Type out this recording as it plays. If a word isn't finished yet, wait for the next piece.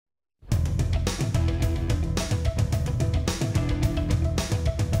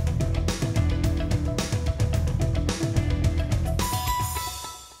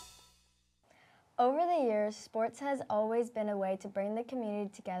Over the years, sports has always been a way to bring the community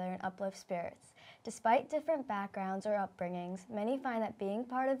together and uplift spirits. Despite different backgrounds or upbringings, many find that being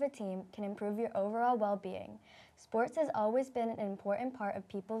part of a team can improve your overall well-being. Sports has always been an important part of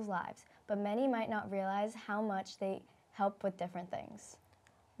people's lives, but many might not realize how much they help with different things.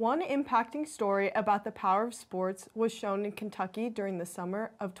 One impacting story about the power of sports was shown in Kentucky during the summer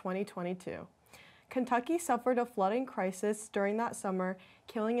of 2022. Kentucky suffered a flooding crisis during that summer,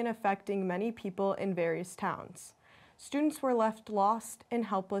 killing and affecting many people in various towns. Students were left lost and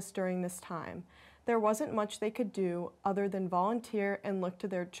helpless during this time. There wasn't much they could do other than volunteer and look to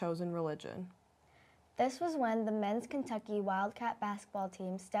their chosen religion. This was when the men's Kentucky Wildcat basketball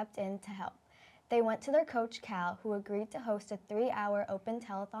team stepped in to help. They went to their coach, Cal, who agreed to host a 3-hour open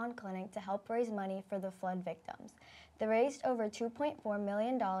telethon clinic to help raise money for the flood victims. They raised over $2.4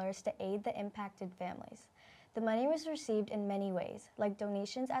 million to aid the impacted families. The money was received in many ways, like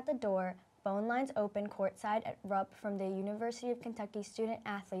donations at the door, phone lines open courtside at Rupp from the University of Kentucky student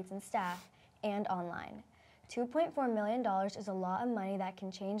athletes and staff, and online. $2.4 million is a lot of money that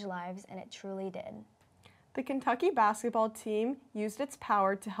can change lives, and it truly did. The Kentucky basketball team used its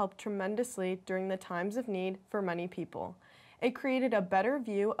power to help tremendously during the times of need for many people. It created a better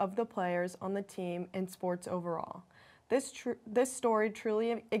view of the players on the team and sports overall. This story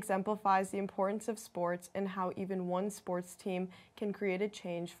truly exemplifies the importance of sports and how even one sports team can create a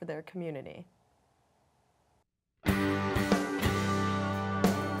change for their community.